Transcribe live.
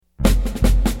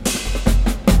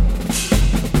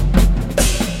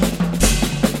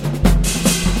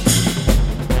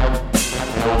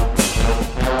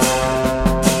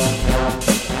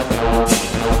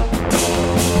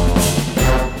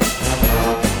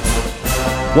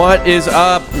What is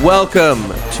up? Welcome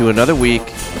to another week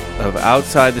of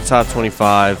Outside the Top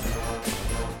 25.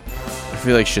 I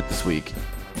feel like shit this week.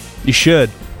 You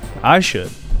should. I should.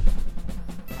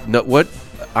 No, what?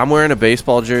 I'm wearing a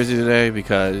baseball jersey today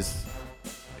because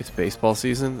it's baseball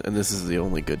season, and this is the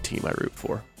only good team I root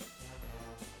for.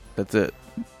 That's it.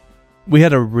 We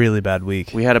had a really bad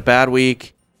week. We had a bad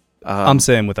week. I'm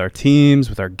saying with our teams,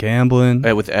 with our gambling,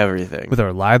 With everything. with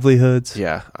our livelihoods.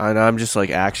 Yeah, and I'm just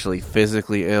like actually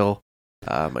physically ill.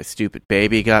 My stupid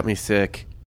baby got me sick.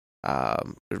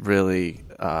 It really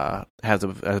has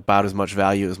about as much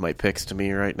value as my picks to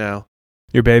me right now.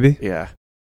 Your baby? Yeah.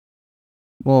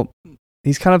 Well,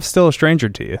 he's kind of still a stranger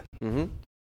to you. Mm-hmm.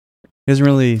 He doesn't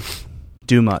really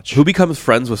do much. Who becomes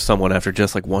friends with someone after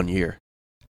just like 1 year?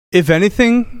 If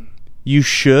anything, you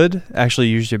should actually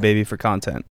use your baby for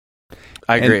content.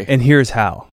 I agree. And here's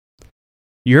how.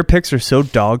 Your picks are so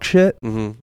dog shit,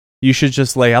 Mm-hmm. you should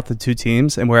just lay out the two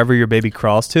teams, and wherever your baby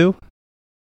crawls to,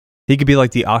 he could be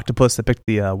like the octopus that picked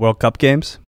the World Cup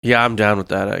games. Yeah, I'm down with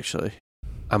that, actually.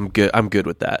 I'm good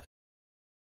with that.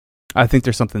 I think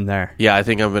there's something there. Yeah, I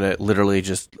think I'm going to literally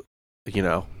just,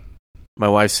 my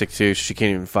wife's sick too. She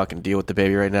can't even fucking deal with the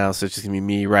baby right now, so it's just going to be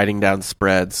me writing down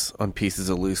spreads on pieces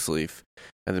of loose leaf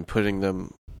and then putting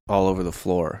them all over the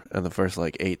floor, and the first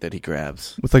 8 that he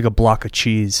grabs. With like a block of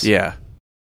cheese. Yeah.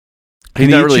 Can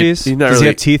he eat cheese? Does he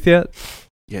have teeth yet?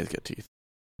 Yeah, he's got teeth.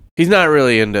 He's not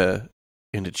really into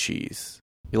cheese.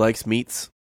 He likes meats.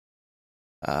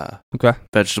 Okay.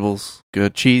 Vegetables,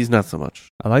 good. Cheese, not so much.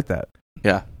 I like that.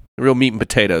 Yeah. A real meat and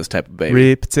potatoes type of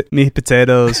baby. Meat,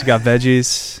 potatoes, you got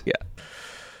veggies. Yeah.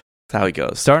 That's how he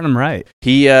goes. Starting him right.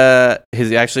 He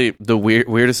his actually the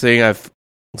weirdest thing I've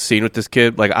seen with this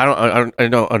kid. Like I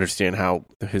don't understand how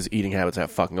his eating habits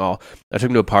have fucking all. I took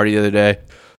him to a party the other day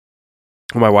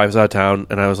when my wife was out of town,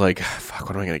 and I was like, fuck,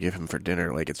 what am I gonna give him for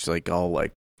dinner? Like it's like all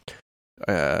like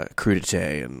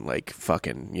crudité and like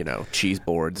fucking cheese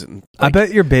boards and I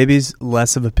bet your baby's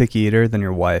less of a picky eater than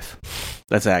your wife.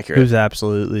 That's accurate. Who's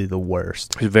absolutely the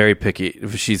worst. She's very picky.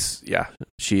 She is.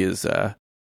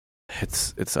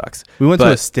 It sucks. We went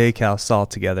to a steakhouse all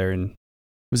together, and it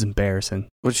was embarrassing.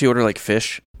 Would she order like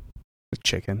fish? With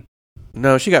chicken.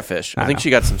 No, she got fish. I think know. she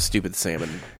got some stupid salmon.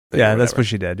 Yeah, that's what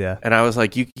she did, yeah. And I was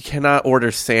like, you cannot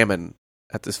order salmon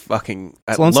at this fucking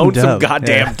Lonesome Dove.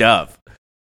 Goddamn Dove.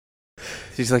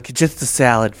 She's like, just a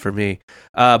salad for me.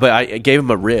 But I gave him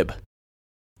a rib,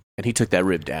 and he took that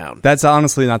rib down. That's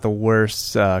honestly not the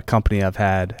worst company I've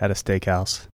had at a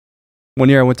steakhouse. One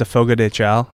year I went to Fogo de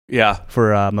Chao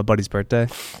for my buddy's birthday.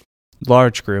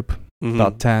 Large group,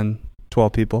 about 10,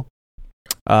 12 people.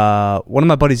 One of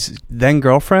my buddy's then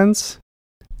girlfriends,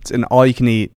 it's an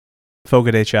all-you-can-eat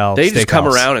Fogo de Chao They steakhouse. just come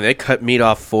around and they cut meat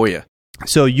off for you.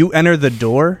 So you enter the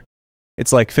door,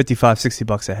 it's like $55,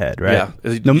 $60 a head, right?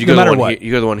 Yeah. No matter what.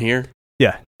 You go to the one here?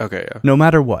 Yeah. Okay, yeah. No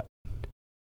matter what.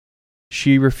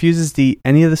 She refuses to eat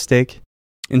any of the steak.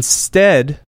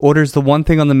 Instead, orders the one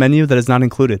thing on the menu that is not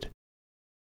included.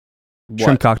 What?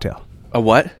 Shrimp cocktail. A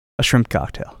what? A shrimp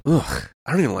cocktail. Ugh.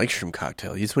 I don't even like shrimp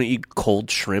cocktail. You just want to eat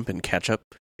cold shrimp and ketchup?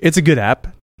 It's a good app.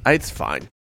 It's fine.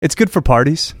 It's good for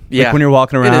parties. Yeah. Like when you're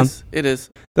walking around. It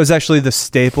is. That was actually the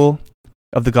staple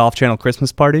of the Golf Channel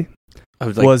Christmas party.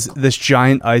 Was this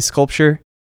giant ice sculpture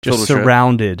just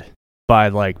surrounded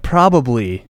by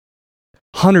probably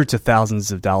hundreds of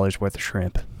thousands of dollars worth of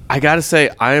shrimp. I gotta say,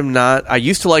 I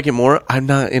used to like it more. I'm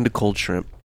not into cold shrimp.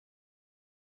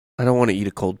 I don't want to eat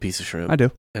a cold piece of shrimp. I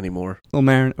do. Anymore. Little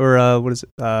marin, or what is it?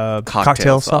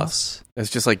 Cocktail sauce. It's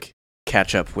just like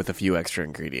ketchup with a few extra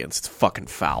ingredients. It's fucking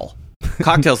foul.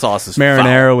 Cocktail sauce is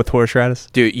marinara foul. with horseradish.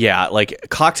 Dude, yeah,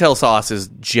 cocktail sauce is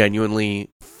genuinely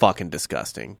fucking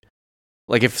disgusting.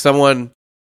 Like if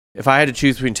I had to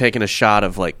choose between taking a shot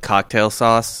of cocktail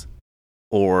sauce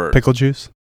or pickle juice,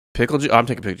 I'm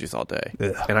taking pickle juice all day.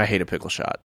 Ugh. And I hate a pickle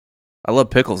shot. I love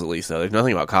pickles at least though. There's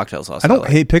nothing about cocktail sauce. I don't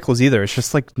hate pickles either. It's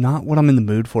just not what I'm in the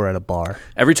mood for at a bar.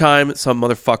 Every time some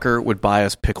motherfucker would buy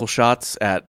us pickle shots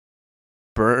at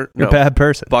You're a bad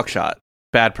person. Buckshot.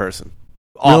 Bad person.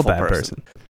 Awful real bad person.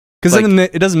 Because then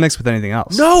it doesn't mix with anything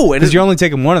else. No. Because you're only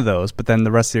taking one of those, but then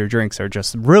the rest of your drinks are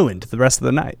just ruined the rest of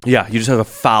the night. Yeah, you just have a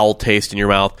foul taste in your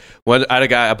mouth. I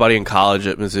had a buddy in college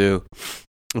at Mizzou,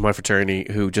 in my fraternity,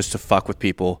 who just to fuck with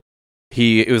people,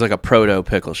 it was like a proto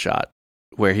pickle shot,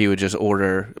 where he would just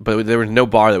order, but there was no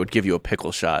bar that would give you a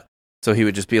pickle shot. So he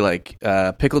would just be like,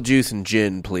 pickle juice and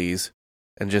gin, please.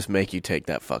 And just make you take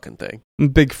that fucking thing. I'm a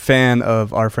big fan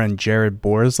of our friend Jared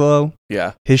Borslow.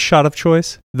 Yeah. His shot of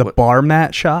choice, the bar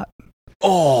mat shot.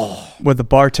 Oh. Where the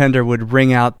bartender would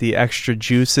wring out the extra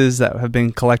juices that have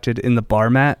been collected in the bar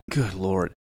mat. Good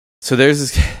Lord. So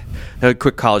there's A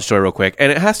quick college story real quick.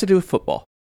 And it has to do with football.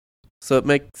 So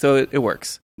it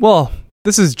works. Well,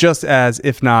 this is just as,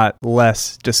 if not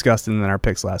less, disgusting than our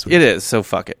picks last week. It is, so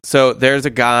fuck it. So there's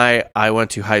a guy I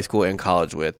went to high school and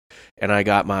college with, and I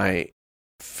got my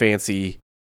fancy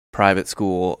private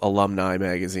school alumni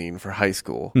magazine for high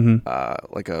school,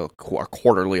 like a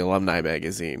quarterly alumni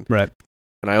magazine. Right.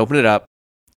 And I opened it up,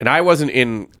 and I wasn't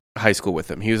in high school with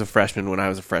him. He was a freshman when I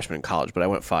was a freshman in college, but I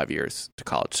went 5 years to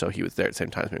college, so he was there at the same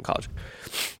time as me in college.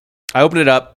 I opened it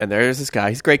up, and there's this guy.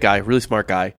 He's a great guy, really smart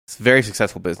guy. He's a very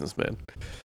successful businessman.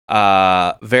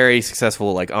 Very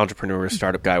successful, like, entrepreneur,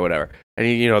 startup guy, whatever. And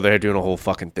he, they're doing a whole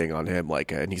fucking thing on him,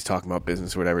 like, and he's talking about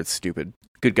business or whatever. It's stupid.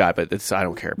 Good guy, but I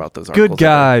don't care about those articles. Good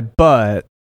guy, but...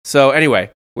 So,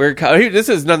 anyway, this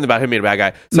is nothing about him being a bad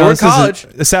guy. So we're in college.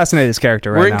 Assassinate his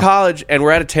character right now. We're in college, and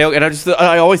we're at a tail, and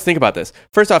I always think about this.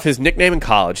 First off, his nickname in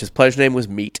college, his pledge name was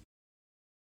Meat,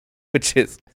 which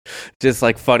is just,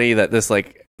 like, funny that this,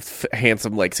 like,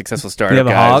 handsome, like, successful startup guy. Did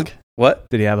he have a hog? What?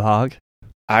 Did he have a hog?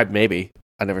 Maybe.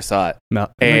 I never saw it. No.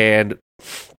 And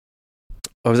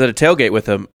I was at a tailgate with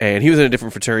him, and he was in a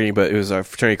different fraternity, but it was our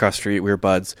fraternity across the street. We were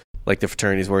buds, like the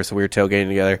fraternities were, so we were tailgating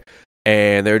together.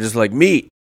 And they were just like, Meat,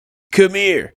 come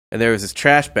here. And there was this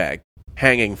trash bag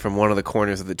hanging from one of the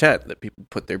corners of the tent that people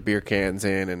put their beer cans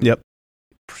in and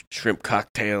shrimp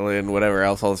cocktail in, whatever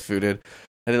else, all this food in.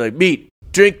 And they're like, Meat,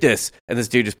 drink this. And this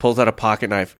dude just pulls out a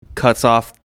pocket knife, cuts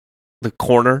off the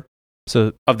corner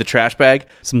of the trash bag.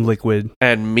 Some liquid.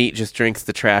 And Meat just drinks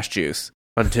the trash juice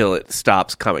until it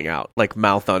stops coming out, like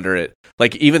mouth under it.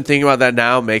 Like, even thinking about that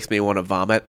now makes me want to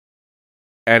vomit.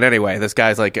 And anyway, this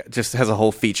guy's like, just has a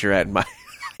whole featurette in my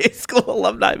high school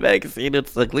alumni magazine.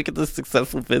 It's like, look at this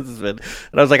successful businessman.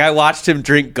 And I was like, I watched him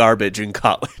drink garbage in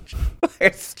college.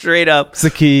 Straight up. It's the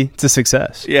key to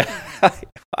success. Yeah. I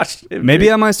watched him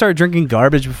Maybe I might start drinking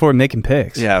garbage before making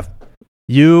picks. Yeah.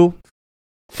 You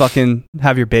fucking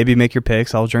have your baby make your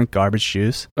picks. I'll drink garbage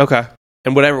juice. Okay.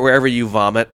 And wherever you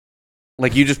vomit,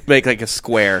 like, you just make like a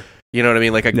square. You know what I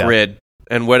mean? Like a grid.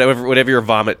 And whatever your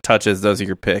vomit touches, those are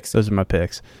your picks. Those are my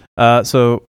picks.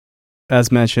 So, as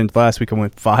mentioned, last week I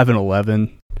went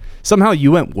 5-11. Somehow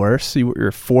you went worse. You're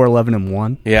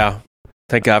 4-11-1. Yeah.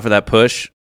 Thank God for that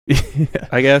push.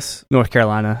 I guess. North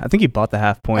Carolina. I think you bought the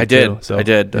half point. I did. Too, so, I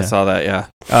did. Yeah. I saw that,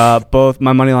 yeah. Both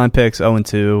my money line picks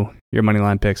 0-2. Your money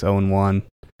line picks 0-1.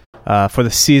 For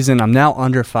the season, I'm now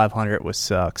under 500, which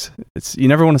sucks. You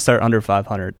never want to start under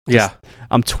 500. Yeah.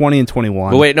 I'm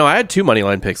 20-21. But wait, no, I had 2 money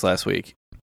line picks last week.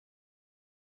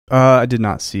 I did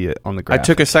not see it on the graph. I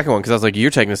took a second one because I was like, you're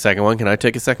taking a second one. Can I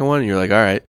take a second one? And you're like, all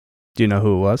right. Do you know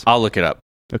who it was? I'll look it up.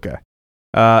 Okay.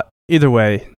 Either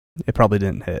way, it probably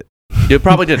didn't hit. It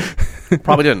probably didn't.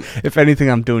 Probably didn't. If anything,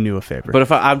 I'm doing you a favor. But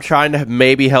if I'm trying to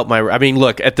maybe help I mean,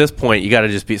 look, at this point, you got to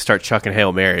just start chucking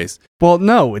Hail Marys. Well,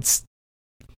 no, it's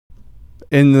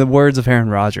in the words of Aaron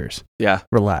Rodgers. Yeah.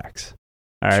 Relax.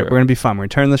 All right, We're going to be fine. We're going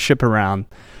to turn the ship around.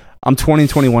 I'm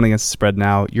 20-21 against the spread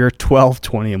now. You're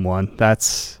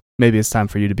 12-20-1. Maybe it's time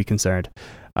for you to be concerned.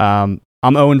 I'm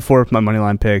 0-4 with my money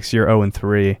line picks. You're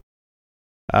 0-3.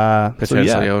 Potentially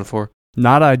 0-4.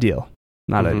 Not ideal.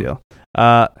 Not ideal.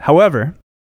 However,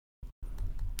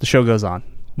 the show goes on.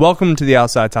 Welcome to the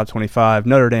Outside Top 25,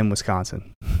 Notre Dame,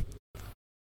 Wisconsin.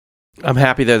 I'm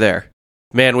happy they're there.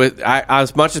 Man,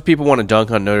 as much as people want to dunk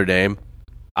on Notre Dame,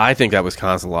 I think that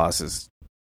Wisconsin loss is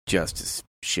just as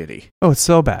shitty. Oh, it's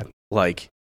so bad. Like,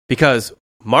 because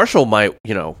Marshall might,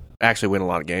 actually win a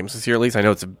lot of games this year at least. I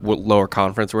know it's a lower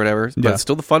conference or whatever, but it's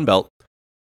still the Fun Belt.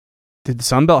 Dude, the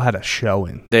Sun Belt had a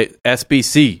showing.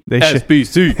 SBC.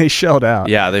 SBC. They shelled out.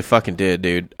 Yeah, they fucking did,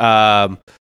 dude. I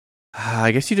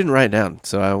guess you didn't write it down,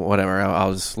 so whatever.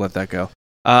 I'll just let that go.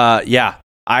 Yeah,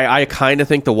 I kind of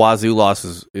think the Wazoo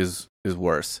loss is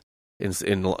worse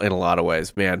in a lot of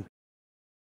ways, man.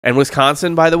 And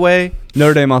Wisconsin, by the way,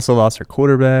 Notre Dame also lost their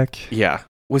quarterback. Yeah,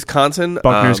 Wisconsin.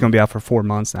 Buckner's going to be out for 4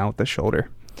 months now with the shoulder.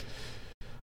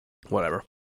 Whatever.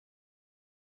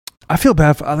 I feel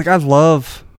bad. I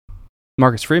love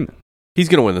Marcus Freeman. He's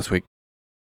going to win this week.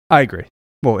 I agree.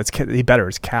 Well, he better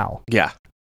as Cal. Yeah.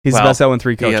 He's the best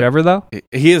 0-3 coach ever, though?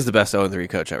 He is the best 0-3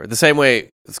 coach ever. The same way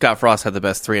Scott Frost had the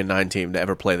best 3-9 team to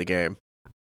ever play the game.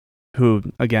 Who,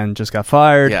 again, just got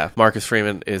fired. Yeah, Marcus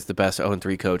Freeman is the best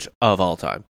 0-3 coach of all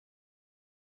time.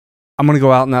 I'm going to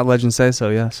go out and that legend say so,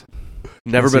 yes.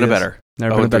 Never been a better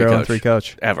 0-3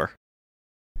 coach. Ever.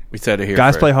 We said it here.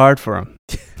 Guys play hard for him.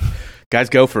 Guys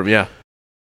go for him, yeah.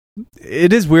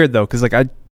 It is weird, though, because I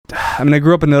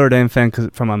grew up a Notre Dame fan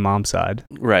from my mom's side.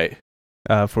 Right.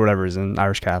 for whatever reason,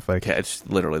 Irish Catholic. Yeah, it's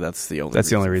literally that's the only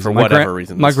reason. For whatever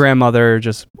reason. My grandmother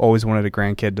just always wanted a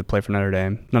grandkid to play for Notre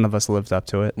Dame. None of us lived up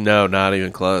to it. No, not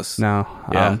even close. No.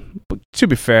 Yeah. But to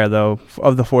be fair, though,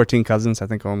 of the 14 cousins, I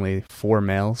think only 4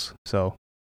 males. So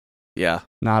yeah,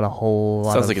 not a whole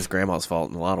lot. Sounds like it's grandma's fault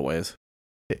in a lot of ways.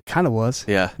 It kind of was.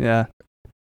 Yeah. Yeah.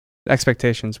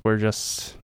 Expectations were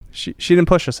just she didn't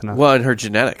push us enough. Well, in her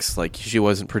genetics, like she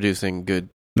wasn't producing good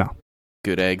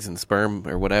eggs and sperm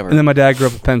or whatever. And then my dad grew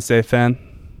up a Penn State fan.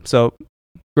 So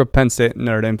grew up Penn State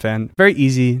Notre Dame fan. Very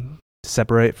easy to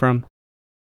separate from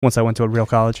once I went to a real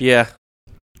college. Yeah.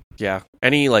 Yeah.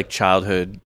 Any like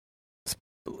childhood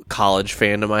college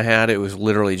fandom I had, it was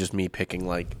literally just me picking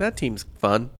like that team's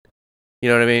fun. You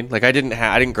know what I mean? Like I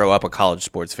didn't grow up a college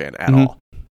sports fan at all.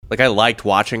 Like I liked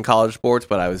watching college sports,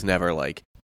 but I was never like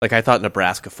I thought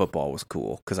Nebraska football was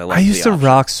cool because I used to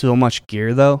rock so much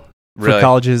gear though. Really? For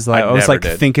colleges, like I was like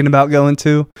did. thinking about going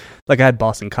to. Like I had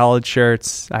Boston College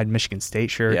shirts, I had Michigan State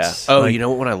shirts. Yeah. Oh, like, you know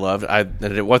what one I loved? I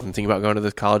wasn't thinking about going to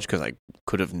this college because I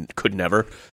could never.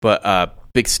 But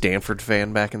big Stanford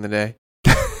fan back in the day.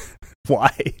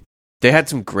 Why? They had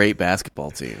some great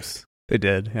basketball teams. They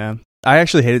did. Yeah. I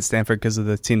actually hated Stanford because of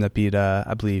the team that beat,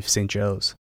 I believe, St.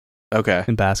 Joe's. Okay.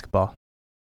 In basketball.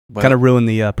 Kind of ruined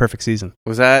the perfect season.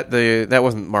 Was that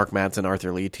wasn't Mark Madsen,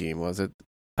 Arthur Lee team, was it?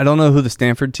 I don't know who the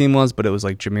Stanford team was, but it was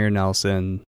like Jameer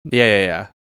Nelson. Yeah.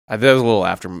 That was a little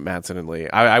after Madsen and Lee.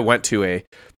 I went to a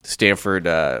Stanford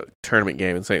tournament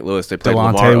game in St. Louis. They played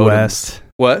Delonte West.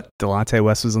 What? Delonte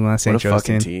West was on that St. Joe's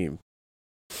team.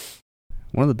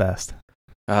 One of the best.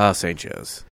 Oh, St.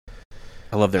 Joe's.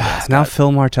 I love their mascot. Now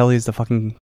Phil Martelli is the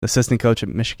fucking assistant coach at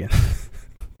Michigan.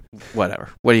 Whatever.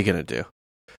 What are you going to do?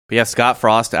 But yeah, Scott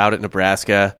Frost out at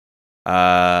Nebraska.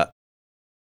 Man,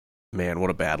 what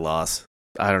a bad loss.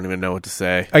 I don't even know what to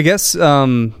say. I guess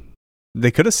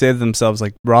they could have saved themselves.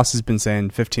 Like Ross has been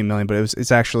saying, $15 million, but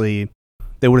it's actually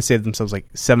they would have saved themselves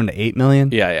like $7 to $8 million.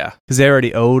 Yeah, because they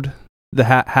already owed the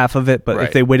half of it. But right.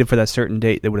 if they waited for that certain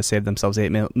date, they would have saved themselves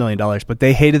 $8 million. But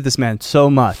they hated this man so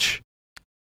much.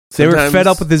 They were fed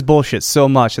up with this bullshit so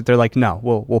much that they're like, no,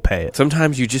 we'll pay it.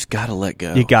 Sometimes you just gotta let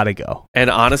go. You gotta go. And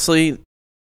honestly,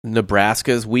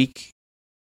 Nebraska's week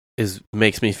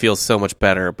makes me feel so much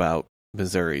better about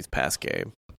Missouri's past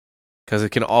game, because it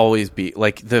can always be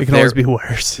like it can always be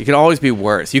worse. It can always be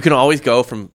worse. You can always go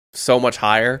from so much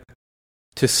higher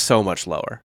to so much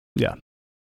lower. Yeah,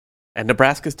 and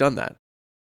Nebraska's done that.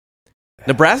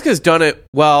 Nebraska's done it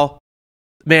well.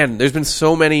 Man, there's been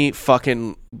so many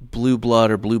fucking blue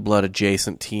blood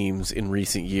adjacent teams in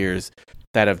recent years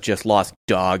that have just lost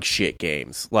dog shit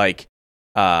games. Like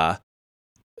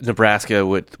Nebraska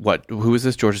with who was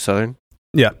this? Georgia Southern?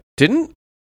 Yeah. Didn't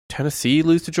Tennessee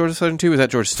lose to Georgia Southern too? Was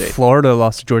that Georgia State? Florida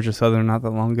lost to Georgia Southern not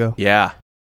that long ago. Yeah.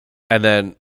 And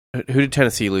then who did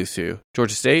Tennessee lose to?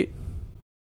 Georgia State?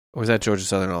 Or was that Georgia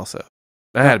Southern also?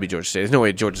 That had to be Georgia State. There's no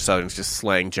way Georgia Southern's just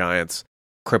slaying giants.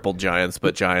 Crippled giants,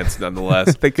 but giants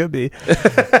nonetheless. They could be.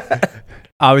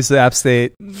 Obviously, App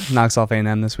State knocks off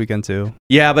A&M this weekend too.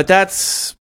 Yeah, but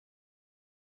that's...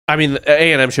 I mean,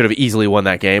 A&M should have easily won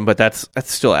that game, but that's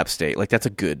still App State. Like, that's a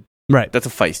good... Right. That's a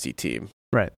feisty team.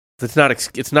 Right. It's not...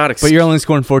 But you're only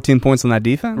scoring 14 points on that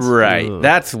defense? Right. Ugh.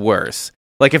 That's worse.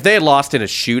 Like, if they had lost in a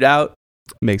shootout...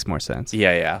 Makes more sense.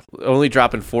 Yeah. Only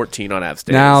dropping 14 on App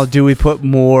State. Now, do we put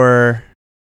more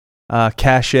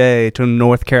cachet to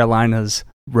North Carolina's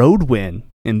road win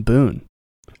in Boone?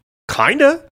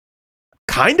 Kinda.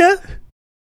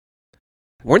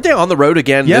 Weren't they on the road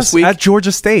again this week? At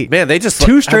Georgia State. Man, they just...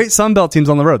 Two straight Sun Belt teams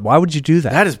on the road. Why would you do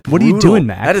that? That is brutal. What are you doing,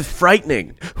 Matt? That is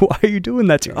frightening. Why are you doing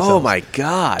that to yourself? Oh, my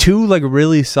God. Two, like,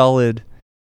 really solid...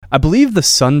 I believe the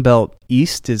Sun Belt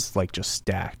East is, like, just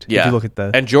stacked. Yeah. If you look at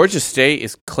the... And Georgia State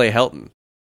is Clay Helton.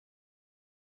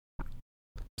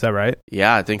 Is that right?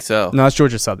 Yeah, I think so. No, it's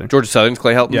Georgia Southern. Georgia Southern's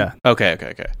Clay Helton? Yeah. Okay.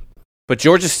 But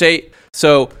Georgia State...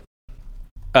 So,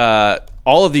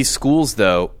 all of these schools,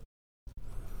 though,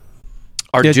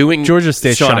 are doing... Georgia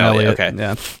State, Sean Elliott. Okay.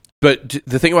 Yeah. But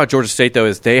the thing about Georgia State, though,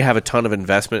 is they have a ton of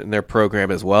investment in their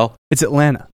program as well. It's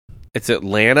Atlanta. It's a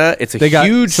they got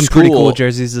huge some school. Pretty cool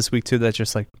jerseys this week, too, that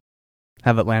just, like,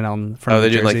 have Atlanta on the front of the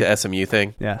jersey. They're doing, like, the SMU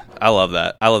thing? Yeah. I love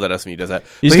that. I love that SMU does that.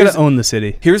 You just got to own the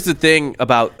city. Here's the thing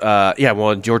about...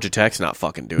 Georgia Tech's not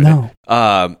fucking doing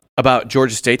it. About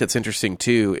Georgia State that's interesting,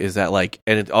 too, is that, like...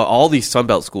 And all these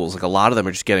Sunbelt schools, like, a lot of them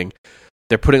are just getting...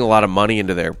 They're putting a lot of money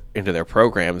into their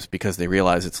programs because they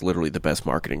realize it's literally the best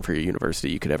marketing for your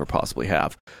university you could ever possibly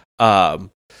have.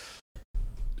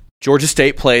 Georgia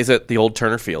State plays at the old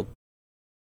Turner Field.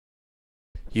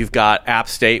 You've got App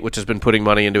State, which has been putting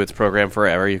money into its program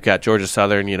forever. You've got Georgia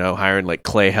Southern, hiring like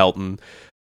Clay Helton,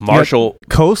 Marshall.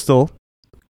 Coastal,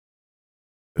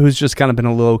 who's just kind of been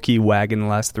a low-key wagon the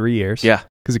last 3 years. Yeah.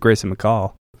 Because of Grayson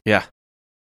McCall. Yeah.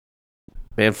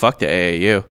 Man, fuck the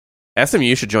AAU.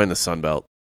 SMU should join the Sun Belt.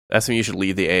 SMU should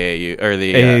leave the AAU or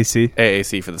the AAC.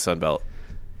 AAC for the Sun Belt.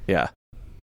 Yeah.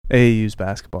 AAU's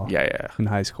basketball. Yeah. In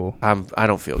high school. I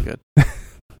don't feel good.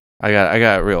 I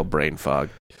got real brain fog.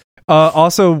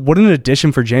 Also, what an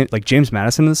addition for James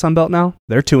Madison in the Sun Belt now.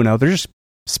 They're 2-0. They're just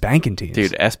spanking teams.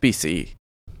 Dude, SBC.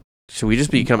 Should we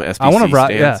just become SBC I want to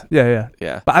ride.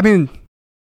 Yeah. But I mean,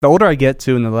 the older I get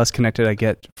to and the less connected I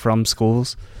get from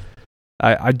schools,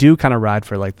 I do kind of ride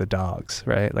for like the dogs,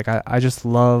 right? Like I just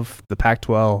love the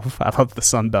Pac-12. I love the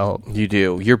Sun Belt. You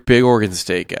do. You're a big Oregon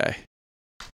State guy.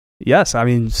 Yes, I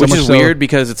mean, which is weird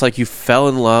because it's like you fell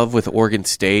in love with Oregon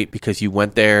State because you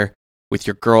went there with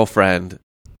your girlfriend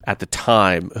at the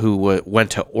time who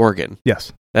went to Oregon.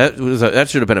 Yes, that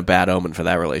should have been a bad omen for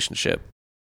that relationship.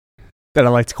 That I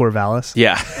liked Corvallis.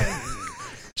 Yeah,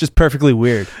 just perfectly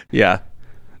weird. Yeah.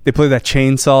 They play that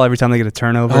chainsaw every time they get a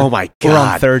turnover. Oh my God. We're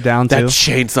on third down, too. That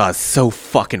chainsaw is so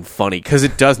fucking funny because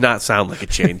it does not sound like a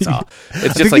chainsaw.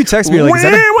 It's just like you text me like, is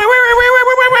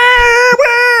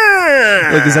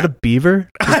that a beaver?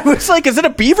 I was like, is it a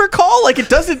beaver call? Like, it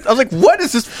doesn't. I was like, what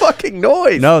is this fucking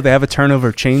noise? No, they have a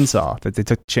turnover chainsaw that they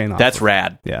took the chain off. That's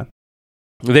rad. Yeah.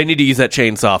 They need to use that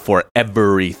chainsaw for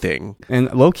everything.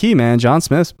 And low key, man, John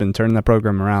Smith's been turning that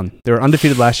program around. They were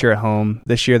undefeated last year at home.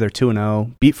 This year they're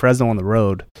 2-0. Beat Fresno on the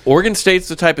road. Oregon State's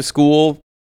the type of school,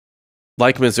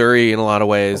 like Missouri in a lot of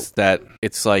ways, that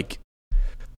it's like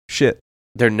shit.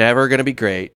 They're never going to be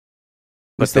great.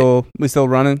 We still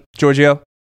running, Giorgio.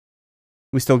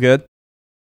 We still good?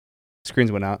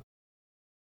 Screens went out.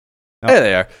 Nope. Yeah,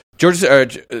 they are.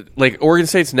 Oregon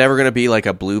State's never going to be like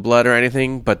a blue blood or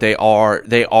anything, but they are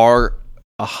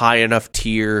a high enough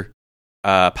tier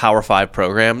Power 5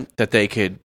 program that they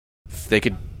could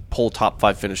pull top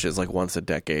 5 finishes like once a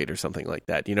decade or something like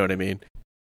that. You know what I mean?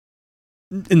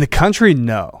 In the country,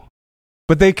 no.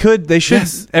 But they should,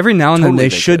 yes, every now and then they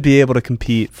should be able to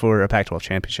compete for a Pac-12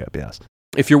 championship, yes.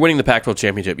 If you're winning the Pac-12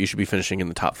 championship, you should be finishing in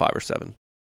the top 5 or 7.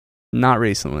 Not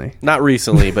recently,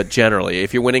 but generally,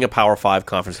 if you're winning a Power 5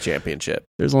 conference championship,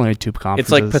 there's only 2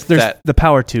 conferences. It's like there's the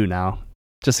Power 2 now.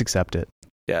 Just accept it.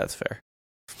 Yeah, that's fair.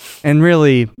 And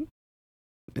really,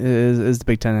 is the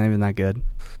Big Ten even that good?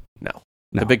 No,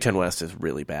 the Big Ten West is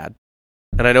really bad.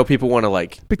 And I know people want to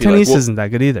like Big Ten East isn't that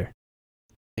good either.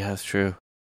 Yeah, that's true.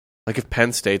 Like if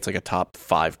Penn State's like a top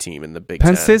 5 team in the Big Ten.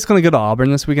 Penn State's going to go to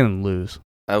Auburn this weekend and lose.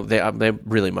 They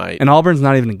really might. And Auburn's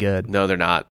not even good. No, they're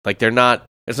not. Like they're not.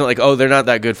 It's not like, oh, they're not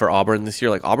that good for Auburn this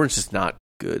year. Like, Auburn's just not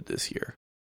good this year.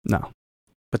 No.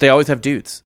 But they always have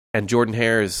dudes. And Jordan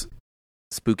Hare is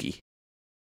spooky.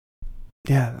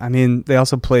 Yeah, I mean, they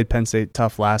also played Penn State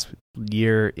tough last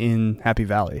year in Happy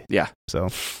Valley. Yeah. So,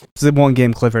 it's the one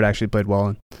game Clifford actually played well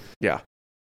in. Yeah.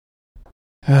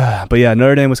 But yeah,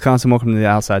 Notre Dame, Wisconsin, welcome to the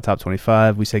outside top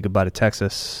 25. We say goodbye to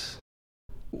Texas.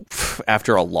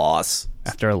 After a loss.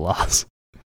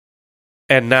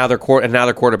 And now their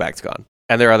quarterback's gone.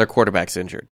 And their other quarterback's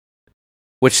injured.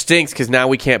 Which stinks because now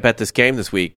we can't bet this game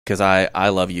this week because I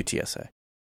love UTSA.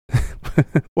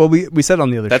 Well, we said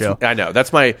on the other show. I know.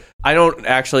 I don't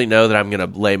actually know that I'm going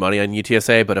to lay money on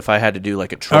UTSA, but if I had to do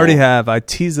like a troll. I already have. I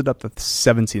teased it up to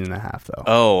 17.5 though.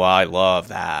 Oh, I love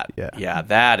that. Yeah,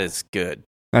 that is good.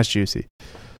 That's juicy.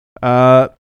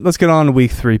 Let's get on to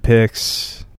week 3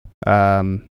 picks.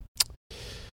 Friday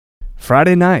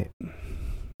night.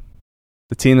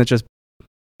 The team that just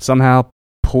somehow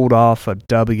pulled off a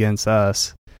dub against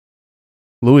us,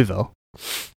 Louisville.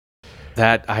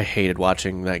 That I hated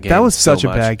watching that game. That was such a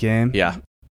bad game. Yeah.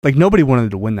 Like nobody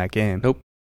wanted to win that game. Nope.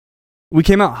 We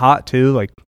came out hot too.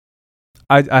 Like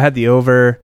I had the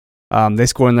over. They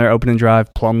score in their opening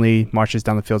drive. Plumlee marches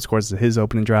down the field, scores his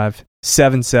opening drive.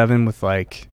 7-7 with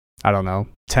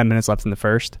 10 minutes left in the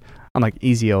first. I'm like,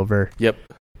 easy over. Yep.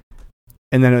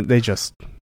 And then they just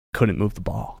couldn't move the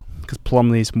ball. Because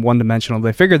Plumlee's one-dimensional.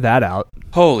 They figured that out.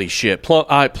 Holy shit.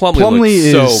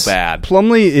 Plumlee looks so bad.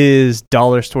 Plumlee is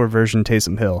dollar store version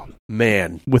Taysom Hill.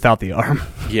 Man. Without the arm.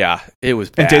 Yeah, it was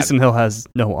bad. And Taysom Hill has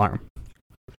no arm.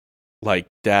 Like,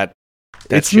 that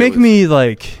it's making me,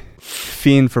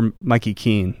 fiend for Mikey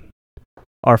Keene,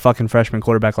 our fucking freshman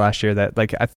quarterback last year that,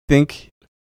 I think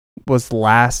was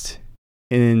last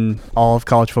in all of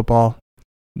college football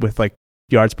with,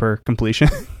 yards per completion.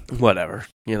 Whatever.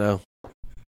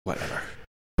 Whatever.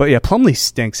 But yeah, Plumlee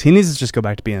stinks. He needs to just go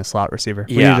back to being a slot receiver.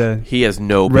 He has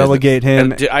no relegate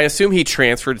business. him. And I assume he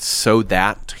transferred so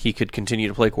that he could continue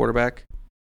to play quarterback?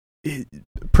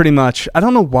 Pretty much. I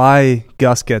don't know why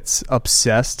Gus gets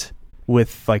obsessed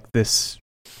with this.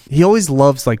 He always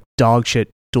loves dog shit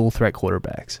dual threat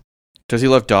quarterbacks. Does he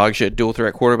love dog shit dual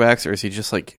threat quarterbacks, or is he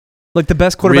just like the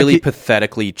best quarterback? Really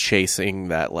pathetically chasing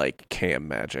that like Cam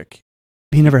magic.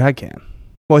 He never had Cam.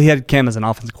 Well, he had Cam as an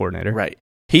offensive coordinator, right?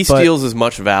 He steals as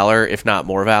much valor, if not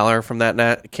more valor, from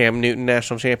that Cam Newton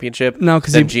national championship. No,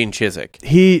 because Gene Chizik.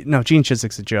 Gene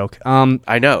Chizik's a joke.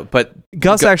 I know, but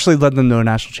Gus actually led them to a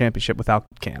national championship without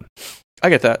Cam. I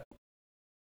get that.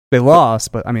 They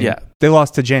lost, but I mean, they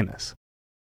lost to Jameis.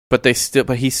 But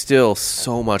he's still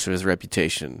so much of his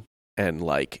reputation and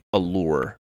like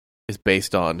allure is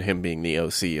based on him being the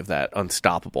OC of that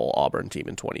unstoppable Auburn team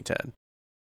in 2010.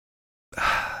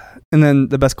 And then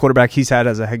the best quarterback he's had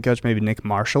as a head coach, maybe Nick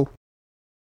Marshall.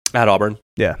 At Auburn?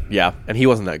 Yeah. Yeah, and he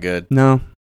wasn't that good. No.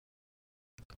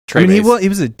 I mean, he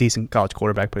was a decent college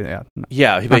quarterback, but yeah.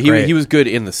 Yeah, but he was good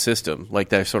in the system. Like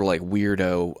that sort of like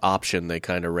weirdo option they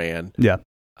kind of ran. Yeah.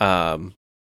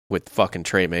 With fucking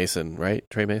Trey Mason, right?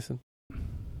 Trey Mason?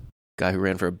 Guy who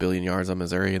ran for 1 billion yards on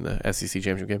Missouri in the SEC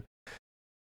championship game.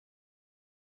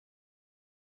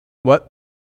 What?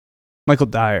 Michael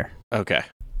Dyer. Okay.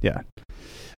 Yeah.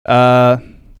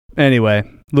 Anyway,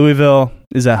 Louisville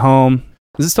is at home.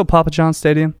 Is it still Papa John's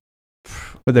Stadium?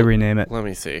 Or they rename it? Let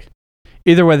me see.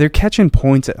 Either way, they're catching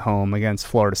points at home against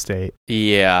Florida State.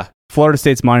 Yeah. Florida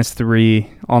State's -3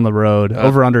 on the road.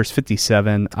 Over-under is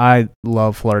 57. I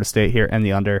love Florida State here and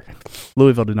the under.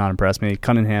 Louisville did not impress me.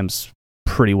 Cunningham's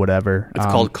pretty whatever. It's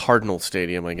called Cardinal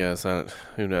Stadium, I guess.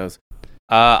 Who knows?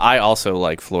 I also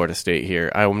like Florida State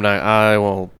here. I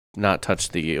will not touch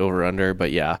the over-under,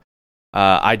 but yeah.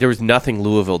 There was nothing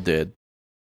Louisville did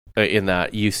in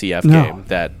that UCF game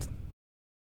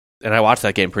and I watched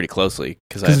that game pretty closely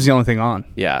because it was the only thing on.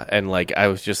 Yeah, and like I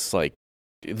was just like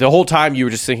the whole time you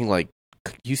were just thinking like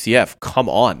UCF, come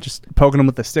on, just poking them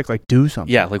with the stick, like do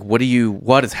something. Yeah, like what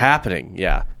is happening?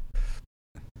 Yeah,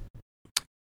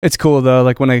 it's cool though.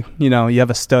 Like when you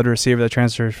have a stud receiver that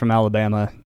transfers from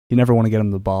Alabama, you never want to get him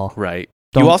the ball, right?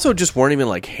 You also just weren't even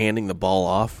like handing the ball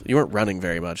off. You weren't running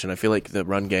very much, and I feel like the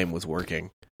run game was working.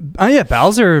 Oh yeah,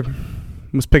 Bowser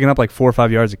was picking up like 4 or 5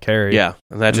 yards of carry. Yeah,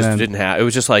 and that didn't happen. It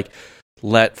was just like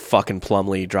let fucking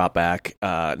Plumlee drop back,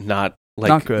 not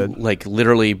good. Like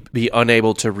literally be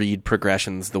unable to read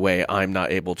progressions the way I'm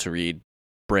not able to read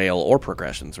Braille or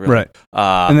progressions. Really. Right,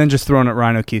 and then just throwing at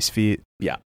Ryan O'Keefe's feet.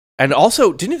 Yeah. And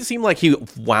also, didn't it seem like he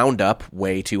wound up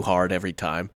way too hard every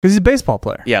time? Because he's a baseball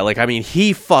player. Yeah, like, I mean,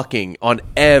 he fucking, on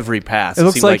every pass. It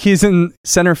looks like he's in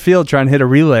center field trying to hit a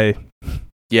relay.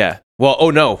 Yeah. Well,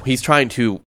 oh no, he's trying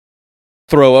to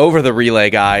throw over the relay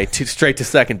guy straight to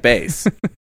second base.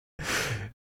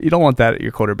 You don't want that at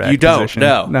your quarterback You don't, position.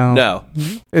 No.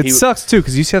 It sucks, too,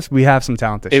 because we have some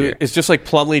talent this year. It's just like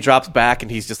Plumlee drops back, and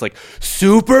he's just like,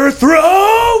 super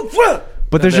throw!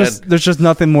 But there's just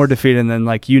nothing more defeating than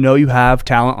like you have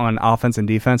talent on offense and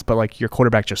defense, but like your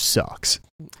quarterback just sucks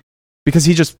because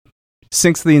he just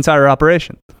sinks the entire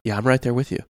operation. Yeah, I'm right there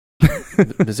with you.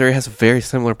 Missouri has a very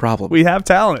similar problem. We have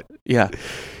talent. Yeah,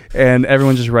 and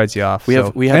everyone just writes you off. We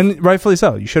have, and rightfully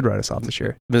so. You should write us off this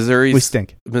year. We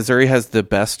stink. Missouri has the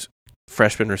best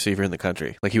freshman receiver in the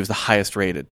country. Like he was the highest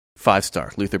rated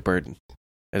 5-star, Luther Burden,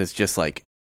 and it's just like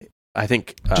I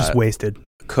think just wasted.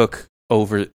 Cook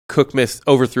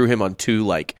overthrew him on 2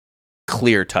 like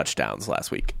clear touchdowns last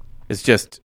week. It's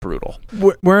just brutal.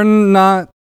 We're not.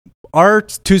 Our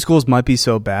 2 schools might be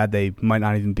so bad they might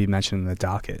not even be mentioned in the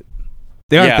docket.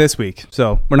 They aren't this week,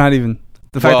 so we're not even.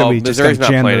 The fact that we Missouri's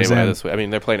just not playing anybody this week. I mean,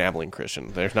 they're playing Abilene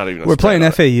Christian. There's not even. We're playing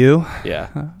FAU. Yeah,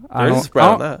 I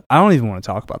don't even want to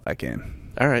talk about that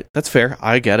game. All right, that's fair.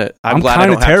 I get it. I'm glad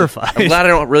kind of terrified. I'm glad I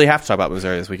don't really have to talk about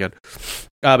Missouri this weekend.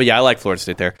 But yeah, I like Florida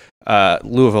State there.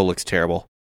 Louisville looks terrible.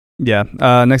 Yeah.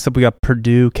 Next up, we got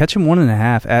Purdue catching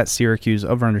 1.5 at Syracuse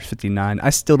over under 59. I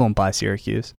still don't buy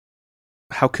Syracuse.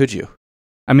 How could you?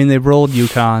 I mean, they rolled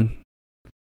UConn.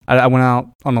 I went out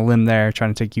on a limb there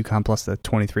trying to take UConn plus the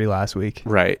 23 last week.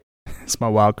 Right. It's my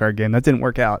wild card game. That didn't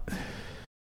work out.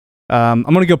 I'm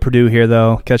going to go Purdue here,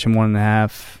 though, catching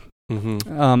 1.5.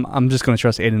 Mm-hmm. I'm just going to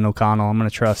trust Aiden O'Connell. I'm going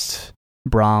to trust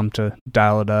Braum to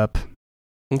dial it up.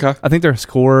 Okay. I think they'll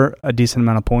score a decent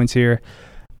amount of points here.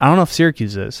 I don't know if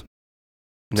Syracuse is.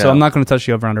 No. So I'm not going to touch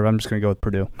the over-under. I'm just going to go with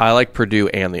Purdue. I like Purdue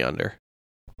and the under.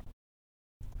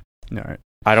 All right.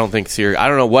 I don't think Syracuse. I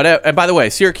don't know what. And by the way,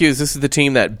 Syracuse, this is the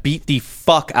team that beat the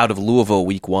fuck out of Louisville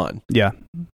week 1. Yeah.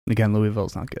 Again,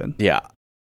 Louisville's not good. Yeah.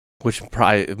 Which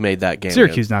probably made that game.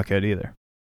 Syracuse not good either.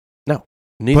 No.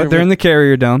 But they're in the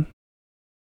Carrier Dome.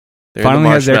 They're finally in the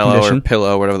marshmallow or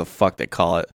pillow, whatever the fuck they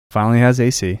call it. Finally has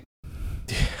AC.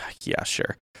 Yeah,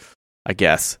 sure. I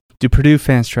guess. Do Purdue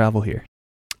fans travel here?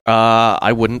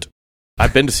 I wouldn't.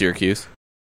 I've been to Syracuse.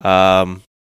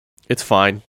 It's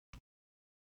fine.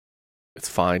 It's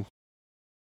fine.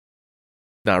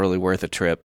 not really worth a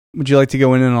trip. Would you like to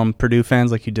go in on Purdue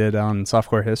fans like you did on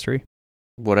Softcore History?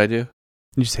 What'd I do?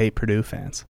 You just hate Purdue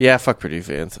fans. Yeah, fuck Purdue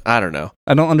fans. I don't know.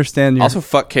 I don't understand your... Also,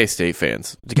 fuck K-State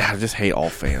fans. God, I just hate all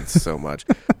fans so much.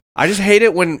 I just hate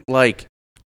it when, like,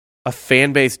 a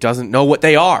fan base doesn't know what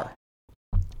they are.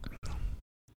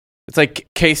 It's like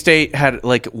K-State had,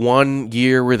 like, 1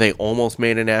 year where they almost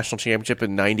made a national championship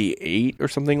in 98 or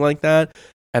something like that.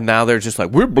 And now they're just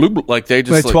like, we're blue. Like, they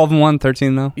just... Like 12-1,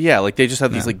 13 though? Yeah, like, they just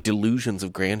have these, like, delusions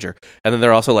of grandeur. And then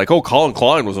they're also like, oh, Colin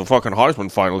Klein was a fucking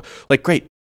Heisman final. Like, great.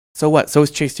 So what? So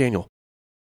is Chase Daniel.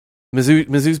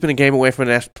 Mizzou's been a game away from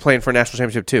playing for a national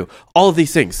championship too. All of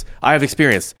these things I have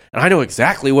experienced, and I know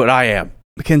exactly what I am.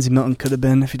 Mackenzie Milton could have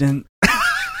been if he didn't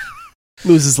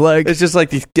lose his leg. It's just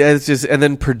like these. It's just, and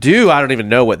then Purdue. I don't even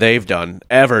know what they've done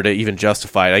ever to even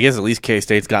justify it. I guess at least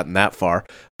K-State's gotten that far,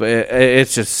 but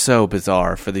it's just so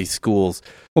bizarre for these schools.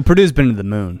 Well, Purdue's been to the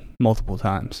moon multiple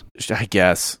times, I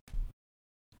guess.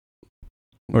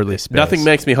 Or at least space. Nothing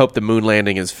makes me hope the moon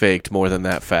landing is faked more than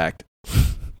that fact.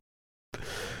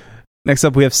 Next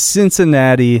up, we have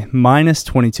Cincinnati minus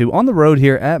 22 on the road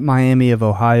here at Miami of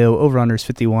Ohio. Over-unders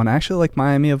 51. I actually like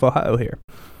Miami of Ohio here.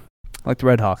 I like the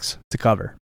Redhawks to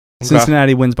cover. Okay.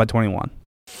 Cincinnati wins by 21.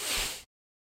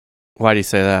 Why do you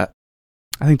say that?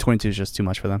 I think 22 is just too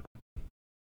much for them.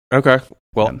 Okay.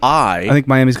 Well, I think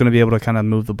Miami's going to be able to kind of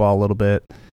move the ball a little bit.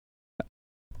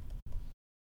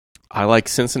 I like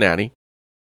Cincinnati.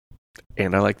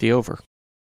 And I like the over.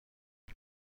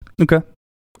 Okay.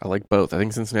 I like both. I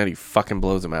think Cincinnati fucking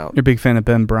blows them out. You're a big fan of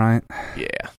Ben Bryant?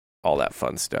 Yeah. All that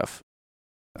fun stuff.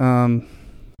 Cincy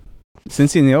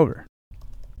and the over.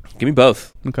 Give me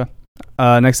both. Okay.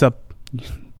 Next up, I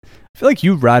feel like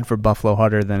you ride for Buffalo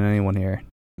harder than anyone here.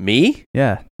 Me?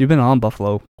 Yeah. You've been on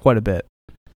Buffalo quite a bit.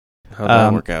 How'd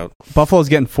that work out? Buffalo's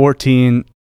getting 14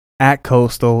 at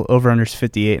Coastal. Over-unders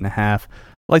 58.5. I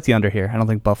like the under here. I don't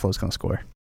think Buffalo's going to score.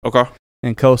 Okay.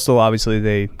 And Coastal, obviously,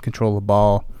 they control the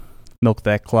ball, milk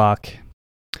that clock.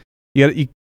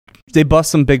 They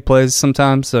bust some big plays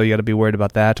sometimes, so you got to be worried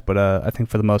about that. But I think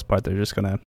for the most part, they're just going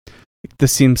to...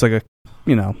 This seems like a,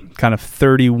 kind of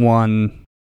 31-14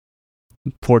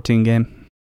 game.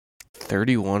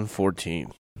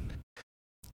 31-14.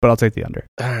 But I'll take the under.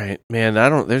 All right, man.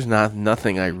 There's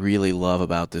nothing I really love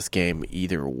about this game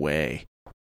either way.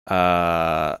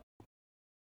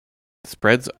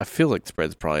 Spreads, I feel like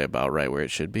spread's probably about right where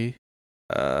it should be.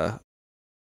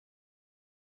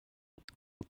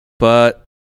 But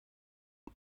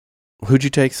who'd you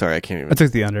take? Sorry, I can't even. I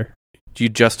took the under. You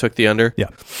just took the under? Yeah.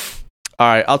 All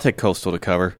right, I'll take Coastal to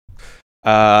cover.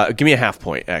 Give me a half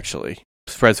point, actually.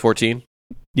 Spread's 14?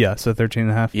 Yeah, so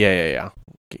 13.5. Yeah.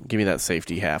 Give me that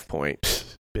safety half point.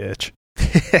 Bitch.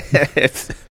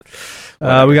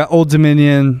 We got Old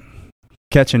Dominion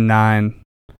catching 9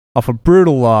 off a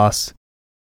brutal loss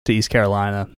to East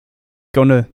Carolina. Going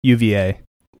to UVA.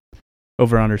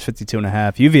 Over-unders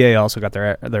 52.5. UVA also got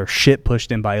their shit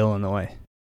pushed in by Illinois.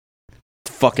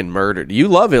 Fucking murdered. You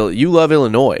love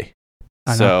Illinois.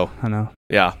 I know.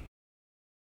 Yeah.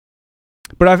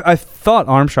 But I thought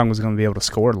Armstrong was going to be able to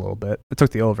score a little bit. I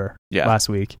took the over last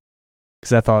week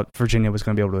because I thought Virginia was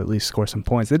going to be able to at least score some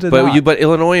points. It did not. But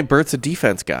Illinois, Bert's a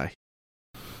defense guy.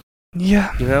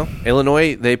 Yeah.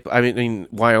 Illinois,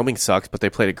 Wyoming sucks, but they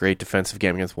played a great defensive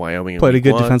game against Wyoming. Played a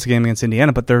good defensive game against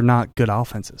Indiana, but they're not good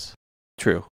offenses.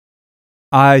 True.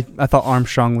 I thought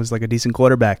Armstrong was like a decent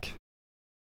quarterback.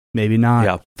 Maybe not.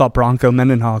 Yeah. Thought Bronco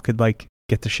Mendenhall could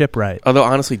get the ship right. Although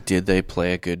honestly, did they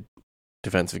play a good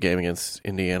defensive game against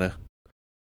Indiana?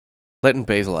 Letting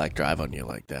Bazelak drive on you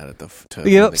like that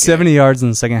they gave up 70 yards in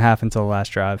the second half until the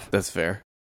last drive. That's fair.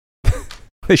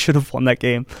 They should have won that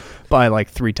game by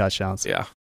 3 touchdowns. Yeah.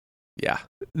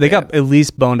 They got at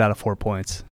least boned out of 4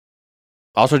 points.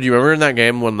 Also, do you remember in that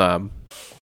game when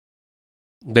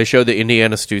they showed the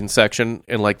Indiana student section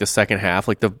in the second half?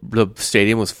 The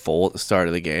stadium was full at the start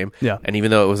of the game. Yeah. And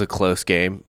even though it was a close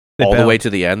game, all the way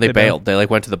to the end, they bailed. They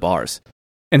went to the bars.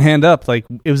 And hand up, it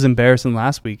was embarrassing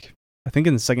last week. I think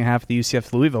in the second half of the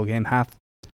UCF Louisville game, half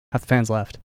the fans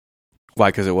left. Why?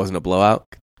 Because it wasn't a blowout?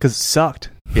 Because it sucked.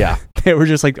 Yeah. They were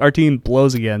just our team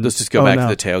blows again. Let's just go back to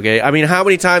the tailgate. I mean, how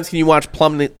many times can you watch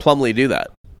Plumlee do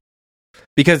that?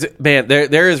 Because, man,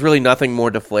 there is really nothing more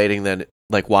deflating than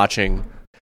watching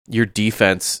your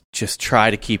defense just try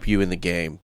to keep you in the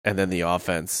game, and then the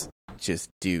offense just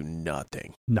do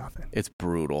nothing. It's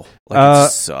brutal.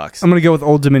 It sucks. I'm going to go with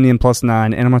Old Dominion +9,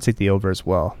 and I'm going to take the over as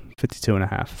well,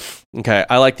 52.5. Okay,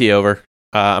 I like the over.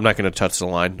 I'm not going to touch the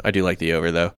line. I do like the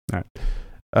over, though. All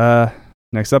right.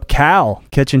 Next up, Cal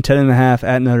catching 10.5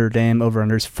 at Notre Dame.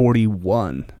 Over-unders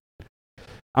 41.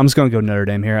 I'm just going to go Notre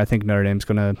Dame here. I think Notre Dame's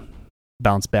going to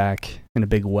bounce back in a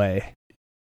big way.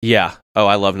 Yeah. Oh,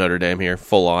 I love Notre Dame here.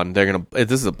 Full on.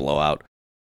 This is a blowout.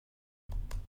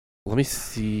 Let me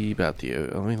see about the.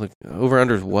 Let me look. Over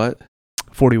under is what?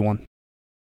 41.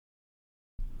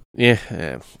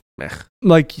 Yeah.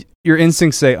 Like your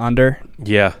instincts say under.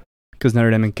 Yeah. Because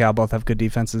Notre Dame and Cal both have good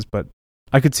defenses, but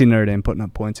I could see Notre Dame putting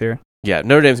up points here. Yeah,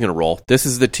 Notre Dame's going to roll. This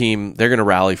is the team. They're going to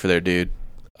rally for their dude.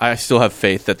 I still have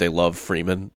faith that they love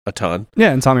Freeman a ton.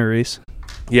 Yeah, and Tommy Rees.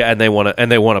 Yeah, and they want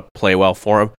to play well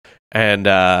for him. And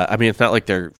I mean, it's not like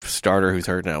their starter who's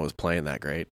hurt now was playing that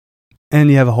great.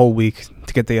 And you have a whole week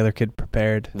to get the other kid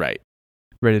prepared. Right.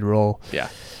 Ready to roll. Yeah.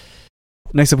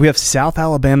 Next up, we have South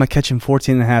Alabama catching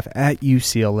 14.5 at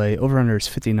UCLA. Over-under is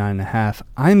 59.5.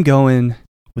 I'm going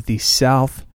with the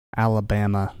South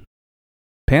Alabama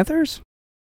Panthers.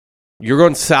 You're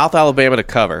going South Alabama to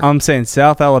cover. I'm saying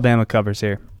South Alabama covers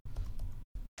here.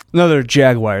 No, they're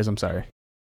Jaguars. I'm sorry.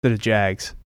 They're the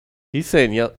Jags. He's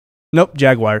saying, yep. Nope,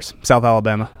 Jaguars. South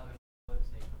Alabama.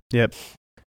 Yep.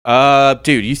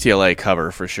 Dude, UCLA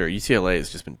cover for sure. UCLA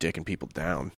has just been dicking people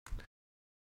down.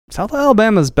 South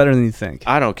Alabama is better than you think.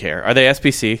 I don't care. Are they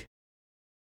SBC?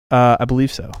 I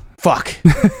believe so. Fuck.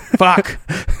 Fuck.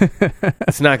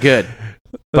 It's not good.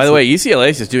 By the way, UCLA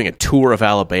is just doing a tour of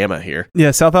Alabama here.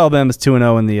 Yeah, South Alabama is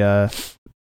 2-0 in the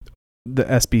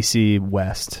SBC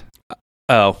West.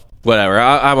 Oh, whatever.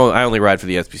 I only ride for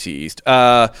the SBC East.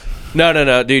 No,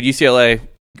 dude. UCLA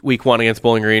week 1 against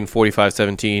Bowling Green,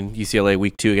 45-17. UCLA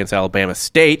week 2 against Alabama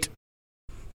State,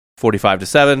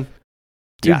 45-7.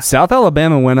 Dude, yeah. South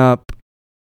Alabama went up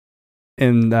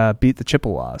and beat the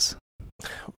Chippewas.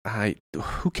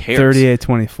 Who cares?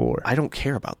 38-24. I don't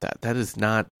care about that. That is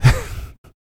not.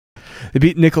 They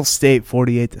beat Nicholls State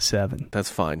 48-7. That's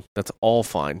fine. That's all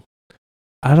fine.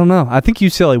 I don't know. I think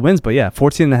UCLA wins, but yeah,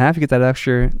 14.5. You get that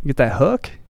extra. You get that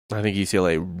hook. I think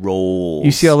UCLA rolls.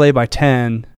 UCLA by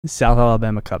 10. South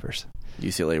Alabama covers.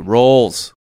 UCLA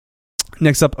rolls.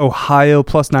 Next up, Ohio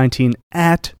plus 19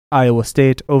 at Iowa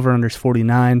State. Over-unders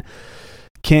 49.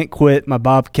 Can't quit my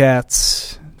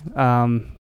Bobcats.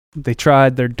 They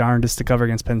tried their darndest to cover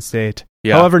against Penn State.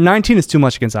 Yeah. However, 19 is too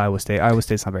much against Iowa State. Iowa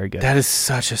State's not very good. That is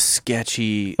such a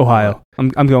sketchy... Ohio. I'm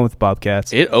going with the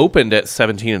Bobcats. It opened at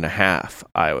 17.5,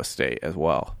 Iowa State as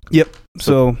well. Yep.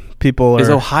 So people are... Is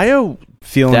Ohio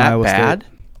feeling that Iowa bad?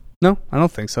 State. No, I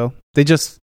don't think so.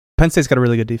 Penn State's got a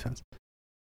really good defense.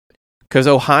 Because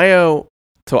Iowa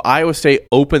State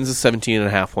opens as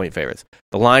 17.5 point favorites.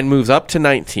 The line moves up to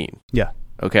 19. Yeah.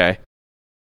 Okay.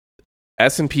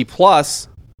 S&P Plus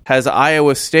has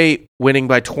Iowa State winning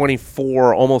by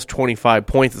 24, almost 25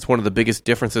 points. It's one of the biggest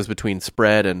differences between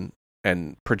spread and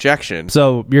projection.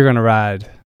 So you're going to ride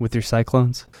with your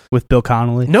Cyclones? With Bill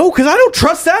Connolly? No, because I don't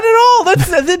trust that at all.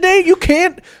 That's the name. You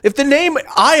can't. If the name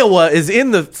Iowa is in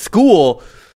the school,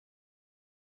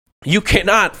 you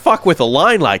cannot fuck with a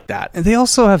line like that. And they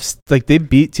also have, they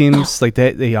beat teams. Like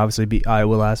they obviously beat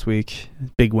Iowa last week.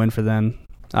 Big win for them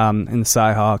in the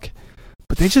Cyhawk.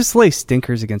 But they just lay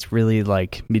stinkers against really,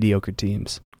 mediocre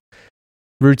teams.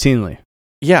 Routinely.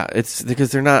 Yeah, it's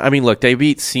because they're not... I mean, look, they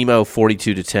beat SEMO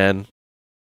 42-10.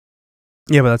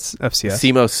 Yeah, but that's FCS.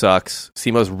 SEMO sucks.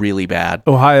 SEMO's really bad.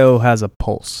 Ohio has a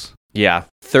pulse. Yeah,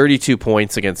 32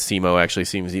 points against SEMO actually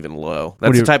seems even low.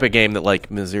 That's the type of game that,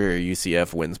 Missouri or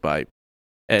UCF wins by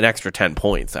an extra 10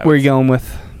 points. Where are you going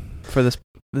with for this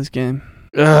game?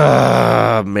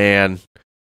 Man.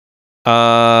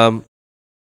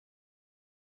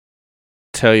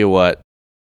 Tell you what,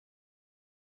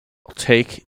 I'll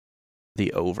take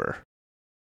the over.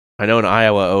 I know an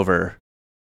Iowa over.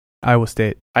 Iowa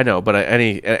State. I know, but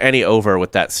any over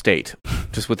with that state,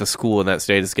 just with the school in that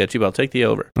state is sketchy, but I'll take the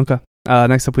over. Okay.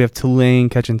 Next up, we have Tulane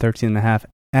catching 13.5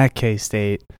 at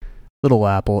K-State. Little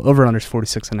Apple. Over-unders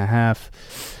 46.5.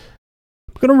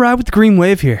 I'm going to ride with the green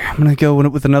wave here. I'm going to go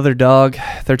with another dog,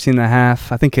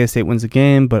 13.5. I think K-State wins the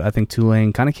game, but I think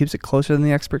Tulane kind of keeps it closer than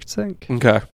the experts think.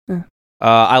 Okay. Yeah.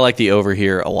 I like the over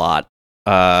here a lot.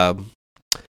 I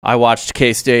watched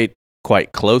K-State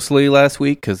quite closely last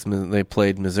week because they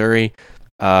played Missouri.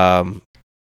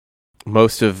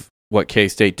 Most of what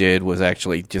K-State did was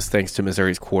actually just thanks to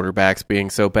Missouri's quarterbacks being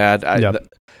so bad.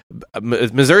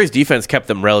 Missouri's defense kept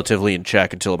them relatively in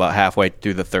check until about halfway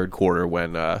through the third quarter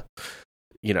when,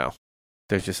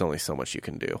 there's just only so much you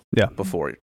can do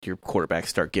before your quarterbacks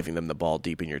start giving them the ball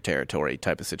deep in your territory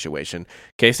type of situation.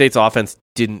 K-State's offense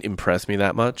didn't impress me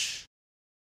that much,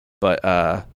 but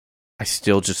I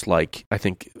still just I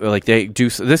think they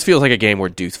do. This feels like a game where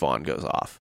Deuce Vaughn goes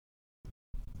off.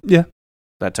 Yeah.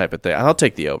 That type of thing. I'll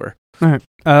take the over. All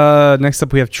right. Next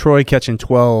up, we have Troy catching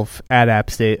 12 at App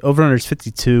State. Over-under is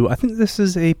 52. I think this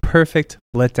is a perfect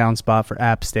letdown spot for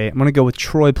App State. I'm going to go with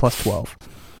Troy plus 12.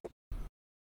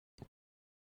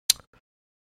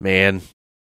 Man.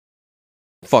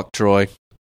 Fuck Troy.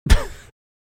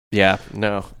 Yeah,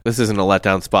 no. This isn't a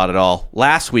letdown spot at all.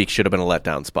 Last week should have been a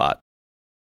letdown spot.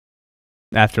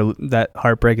 After that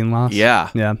heartbreaking loss? Yeah.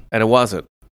 Yeah. And it wasn't.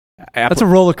 That's a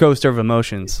roller coaster of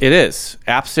emotions. It is.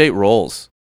 App State rolls.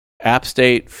 App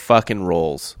State fucking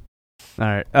rolls. All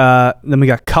right. Then we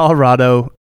got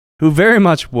Colorado, who very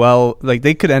much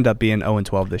they could end up being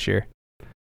 0-12 this year.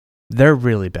 They're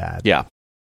really bad. Yeah.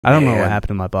 I don't know what happened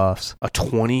to my Buffs. A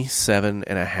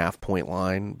 27.5-point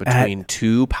line between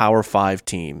two Power 5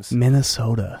 teams.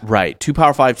 Minnesota. Right. Two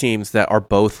Power 5 teams that are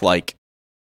both like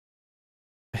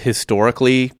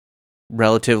historically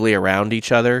relatively around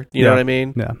each other. You know what I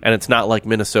mean? Yeah. And it's not like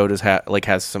Minnesota's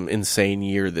has some insane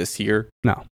year this year.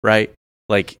 No. Right?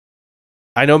 Like,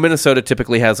 I know Minnesota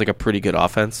typically has like a pretty good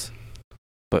offense,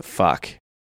 but fuck.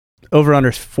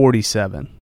 Over-under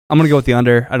 47. I'm going to go with the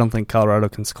under. I don't think Colorado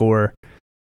can score.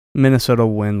 Minnesota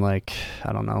will win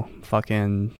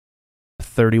fucking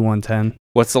 31-10.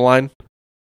 What's the line?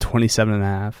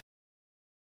 27.5.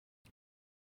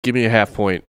 Give me a half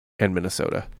point and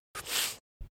Minnesota.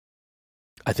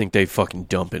 I think they fucking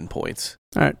dump in points.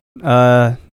 All right.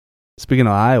 Speaking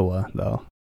of Iowa, though,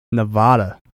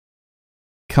 Nevada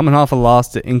coming off a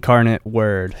loss to Incarnate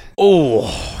Word.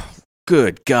 Oh,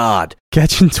 good God!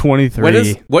 Catching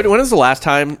 23. When is the last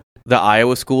time the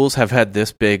Iowa schools have had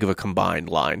this big of a combined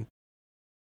line?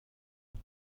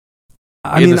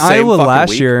 I mean, Iowa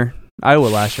last year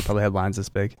probably had lines this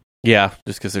big. Yeah,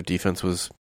 just because their defense was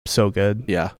so good.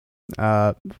 Yeah.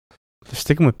 They're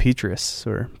sticking with Petrus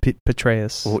or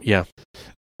Petraeus. Well, yeah.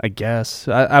 I guess.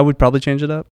 I would probably change it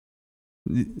up.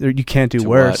 You can't do to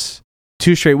worse. What?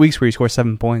 2 straight weeks where you score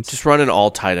 7 points. Just run an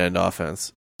all tight end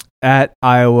offense. At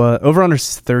Iowa, over under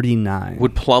 39.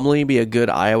 Would Plumlee be a good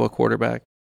Iowa quarterback?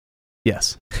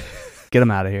 Yes. Get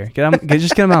him out of here.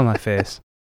 Just get him out of my face.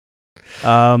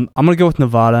 I'm going to go with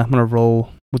Nevada. I'm going to roll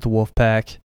with the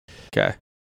Wolfpack. Okay.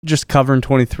 Just covering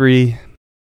 23.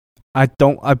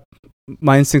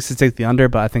 My instincts to take the under,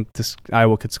 but I think this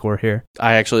Iowa could score here.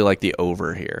 I actually like the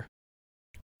over here.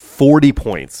 40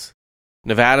 points.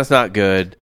 Nevada's not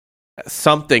good.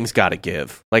 Something's got to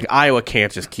give. Like, Iowa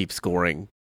can't just keep scoring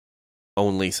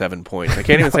only 7 points. I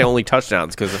can't even say only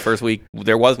touchdowns because the first week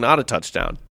there was not a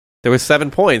touchdown. There was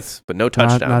 7 points, but no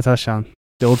touchdown. Not a touchdown.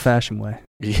 The old-fashioned way.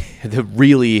 The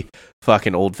really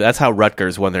fucking old. That's how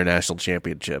Rutgers won their national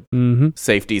championship. Mm-hmm.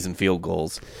 Safeties and field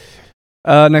goals.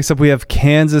 Next up, we have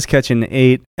Kansas catching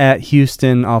 8 at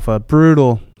Houston off a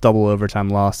brutal double overtime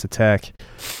loss to Tech.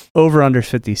 Over under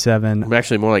 57. I'm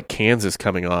actually more like Kansas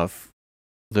coming off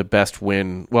the best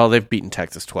win. Well, they've beaten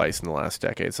Texas twice in the last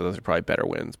decade, so those are probably better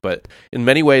wins. But in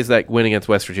many ways, that win against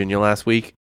West Virginia last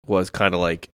week was kind of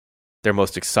like their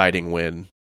most exciting win.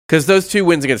 Because those 2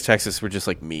 wins against Texas were just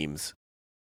like memes.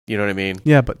 You know what I mean?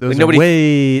 Yeah, but those are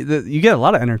you get a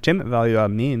lot of entertainment value out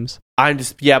of memes.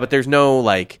 But there's no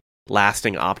like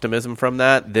lasting optimism from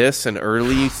that. This and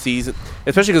early season,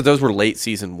 especially because those were late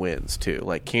season wins too.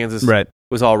 Like Kansas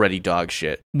was already dog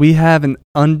shit. We have an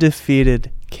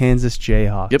undefeated Kansas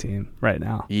Jayhawk team right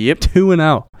now. Yep.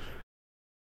 2-0.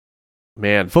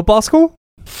 Man. Football school?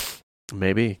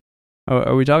 Maybe.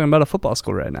 Are we talking about a football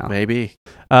school right now? Maybe.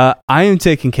 I am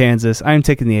taking Kansas. I am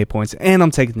taking the 8 points, and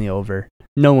I'm taking the over.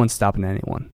 No one's stopping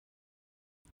anyone.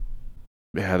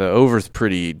 Yeah, the over's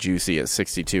pretty juicy at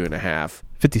 62.5.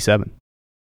 57.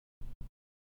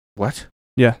 What?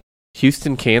 Yeah.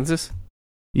 Houston, Kansas?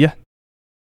 Yeah.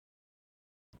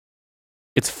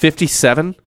 It's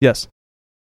 57? Yes.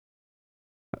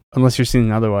 Unless you're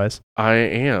seeing otherwise. I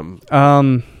am.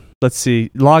 Let's see.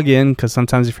 Log in, because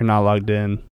sometimes if you're not logged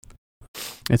in,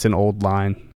 it's an old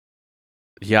line.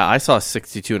 Yeah, I saw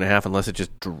 62.5 unless it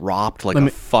just dropped like a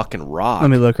fucking rock.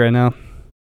 Let me look right now.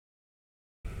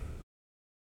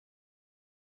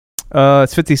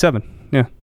 It's 57. Yeah.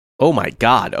 Oh my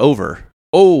God. Over.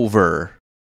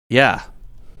 Yeah.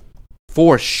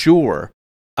 For sure.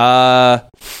 Look,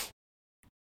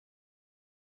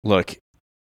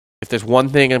 if there's one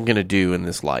thing I'm going to do in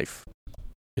this life,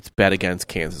 it's bet against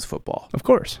Kansas football. Of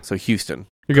course. So Houston.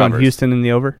 You're going Houston in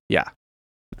the over? Yeah.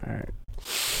 All right.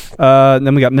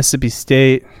 Then we got Mississippi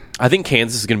State. I think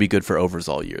Kansas is going to be good for overs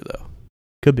all year, though.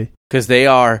 Could be. Because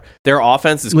their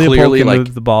offense is Leopold clearly can like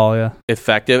move the ball,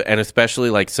 effective, and especially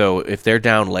like so if they're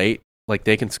down late, like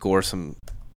they can score some.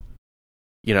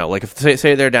 You know, like if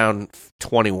say they're down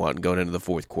 21 going into the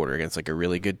fourth quarter against like a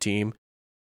really good team,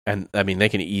 and I mean they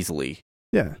can easily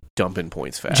Yeah. dump in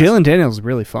points fast. Jalen Daniels is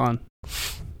really fun.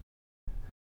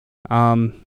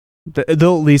 They'll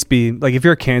at least be like, if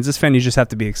you're a Kansas fan, you just have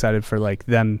to be excited for like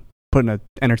them putting an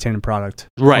entertaining product.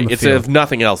 Right. It's if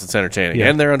nothing else, it's entertaining,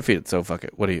 and they're undefeated. So fuck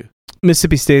it. What are you?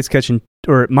 Mississippi State's catching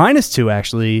or -2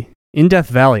 actually in Death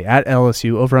Valley at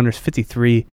LSU. Over under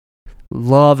 53.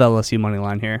 Love LSU money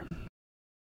line here.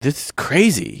 This is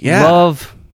crazy. Yeah.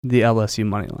 Love the LSU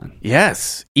money line.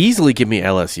 Yes. Easily give me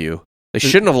LSU. They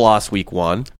shouldn't have lost week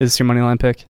 1. Is this your money line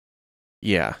pick?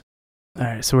 Yeah. All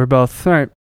right. So we're both all right.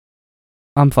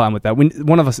 I'm fine with that.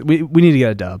 One of us, we need to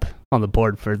get a dub on the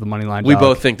board for the money line. We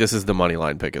both think this is the money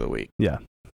line pick of the week. Yeah.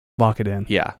 Lock it in.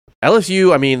 Yeah.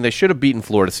 LSU, I mean, they should have beaten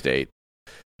Florida State.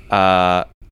 Yeah.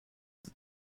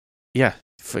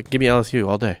 Give me LSU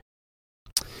all day.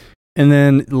 And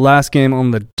then last game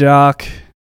on the dock,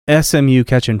 SMU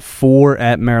catching 4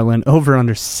 at Maryland, over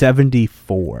under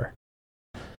 74.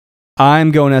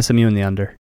 I'm going SMU in the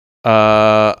under.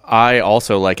 I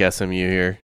also like SMU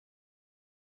here.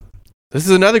 This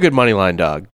is another good money line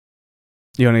dog.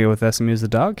 You want to go with SMU as the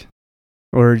dog,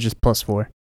 or just +4?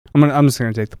 I'm just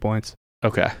going to take the points.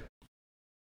 Okay.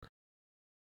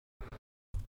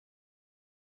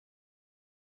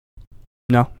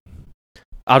 No.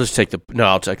 I'll take the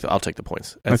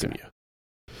points. SMU. Okay.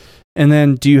 And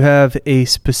then, do you have a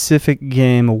specific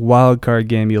game, a wild card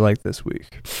game you like this week?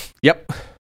 Yep.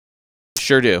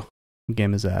 Sure do. What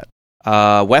game is that?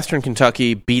 Western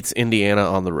Kentucky beats Indiana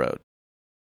on the road.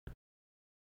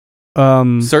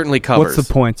 Certainly covers. What's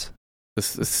the points?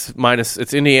 This minus.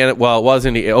 It's Indiana. Well, it was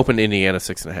It opened Indiana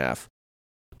 6.5.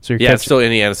 So it's still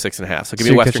Indiana 6.5. So give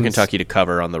me Western Kentucky to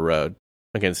cover on the road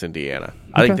against Indiana.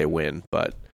 Okay. I think they win,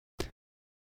 but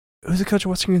who's the coach of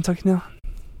Western Kentucky now?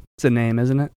 It's a name,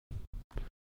 isn't it?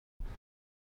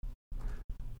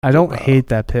 I don't hate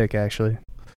that pick, actually.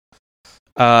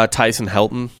 Tyson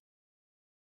Helton.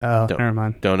 Oh, never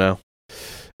mind. Don't know.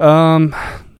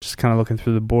 Just kind of looking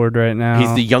through the board right now.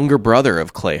 He's the younger brother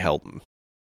of Clay Helton.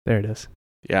 There it is.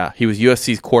 Yeah, he was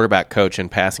USC's quarterback coach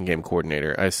and passing game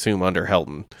coordinator, I assume, under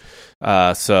Helton.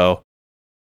 So,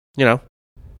 not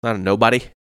a nobody.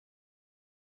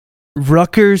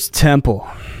 Rutgers Temple.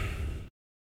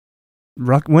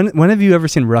 When have you ever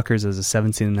seen Rutgers as a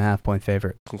 17.5 point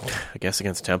favorite? I guess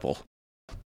against Temple.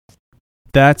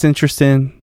 That's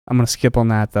interesting. I'm going to skip on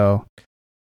that, though.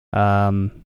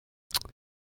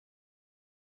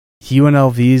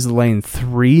 UNLV's lane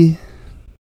 3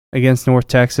 against North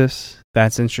Texas.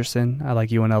 That's interesting. I like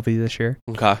UNLV this year.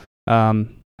 Okay.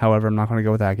 However, I'm not going to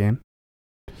go with that game.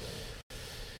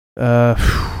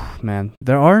 Man,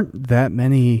 there aren't that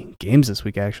many games this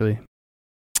week, actually.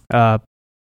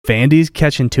 Vandy's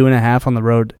catching 2.5 on the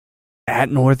road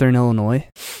at Northern Illinois.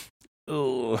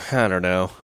 Oh, I don't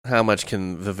know. How much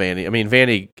can the Vandy... I mean,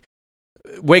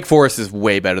 Wake Forest is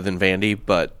way better than Vandy,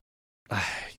 but... I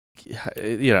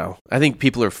think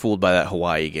people are fooled by that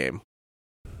Hawaii game.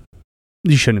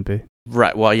 You shouldn't be.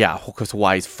 Right. Well, yeah, because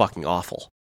Hawaii's fucking awful.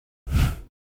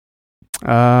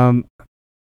 I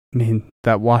mean,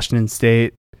 that Washington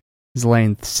State is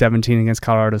laying 17 against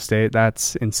Colorado State.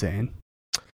 That's insane.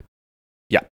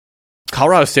 Yeah.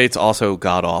 Colorado State's also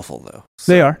god-awful, though.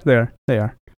 So. They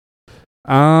are.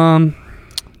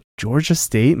 Georgia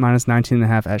State minus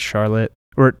 19.5 at Charlotte,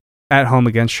 or at home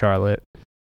against Charlotte.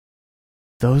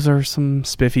 Those are some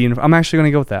spiffy. I'm actually going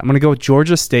to go with that. I'm going to go with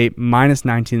Georgia State minus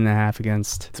 19.5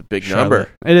 against. It's a big Charlotte.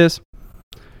 number. It is.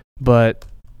 But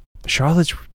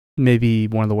Charlotte's maybe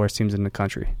one of the worst teams in the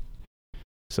country.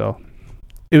 So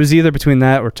it was either between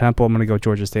that or Temple. I'm going to go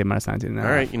Georgia State minus 19.5.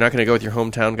 All right. You're not going to go with your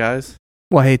hometown guys?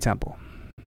 Well, I hate Temple.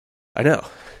 I know.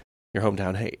 Your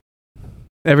hometown hate.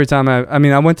 Every time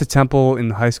I went to Temple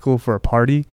in high school for a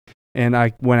party, and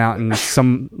I went out and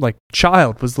some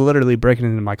child was literally breaking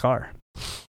into my car.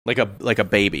 Like a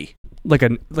baby. Like a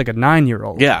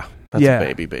 9-year-old. Yeah. That's a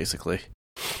baby, basically.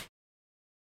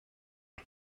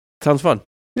 Sounds fun.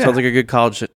 Yeah. Sounds like a good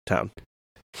college town.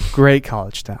 Great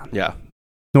college town. Yeah.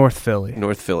 North Philly.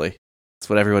 It's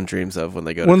what everyone dreams of when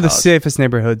they go to college. One of the safest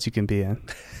neighborhoods you can be in.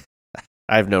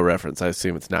 I have no reference. I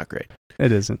assume it's not great.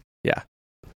 It isn't. Yeah.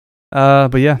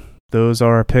 But yeah, those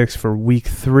are our picks for week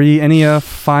 3. Any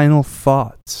final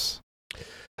thoughts?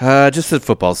 Just that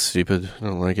football's stupid. I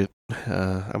don't like it.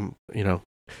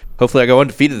 Hopefully I go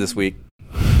undefeated this week.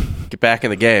 Get back in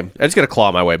the game. I just got to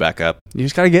claw my way back up. You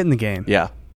just got to get in the game. Yeah.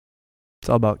 It's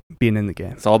all about being in the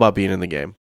game. It's all about being in the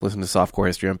game. Listen to Softcore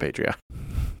History on Patreon.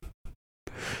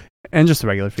 And just the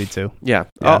regular feed too. Yeah.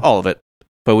 All of it.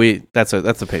 But that's a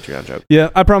Patreon joke. Yeah,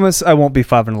 I promise I won't be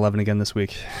 5-11 again this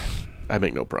week. I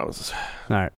make no promises.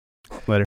 All right. Later.